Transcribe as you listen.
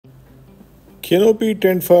Canopy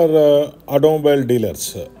tent for automobile dealers,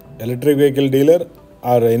 electric vehicle dealer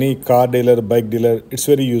or any car dealer, bike dealer, it's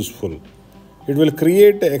very useful. It will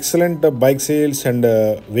create excellent bike sales and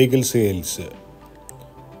vehicle sales.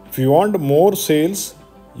 If you want more sales,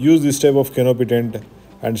 use this type of canopy tent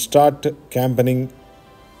and start campaigning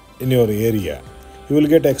in your area. You will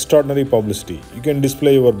get extraordinary publicity. You can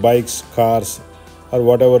display your bikes, cars, or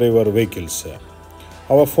whatever your vehicles.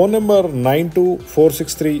 Our phone number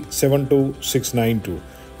 9246372692.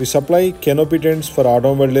 We supply canopy tents for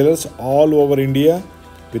automobile dealers all over India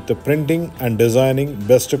with the printing and designing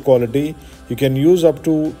best quality. You can use up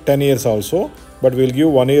to 10 years also, but we'll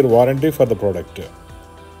give 1 year warranty for the product.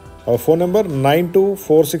 Our phone number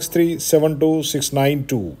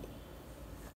 9246372692.